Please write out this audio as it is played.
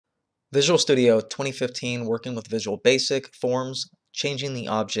Visual Studio 2015, working with Visual Basic, forms, changing the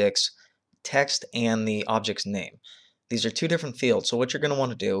object's text and the object's name. These are two different fields, so what you're going to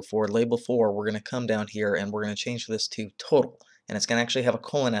want to do for label 4, we're going to come down here and we're going to change this to total, and it's going to actually have a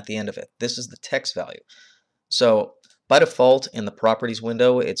colon at the end of it. This is the text value. So by default in the properties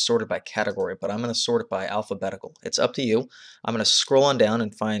window, it's sorted by category, but I'm going to sort it by alphabetical. It's up to you. I'm going to scroll on down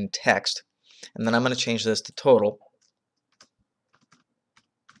and find text, and then I'm going to change this to total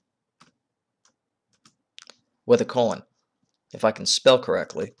with a colon, if I can spell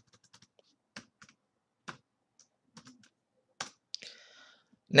correctly.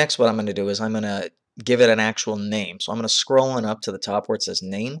 Next, what I'm going to do is I'm going to give it an actual name. So I'm going to scroll on up to the top where it says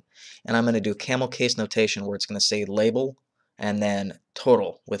name, and I'm going to do camelCase notation where it's going to say label and then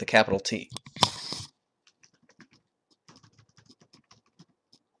total with a capital T.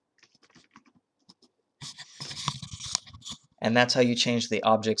 And that's how you change the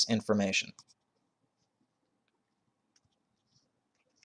object's information.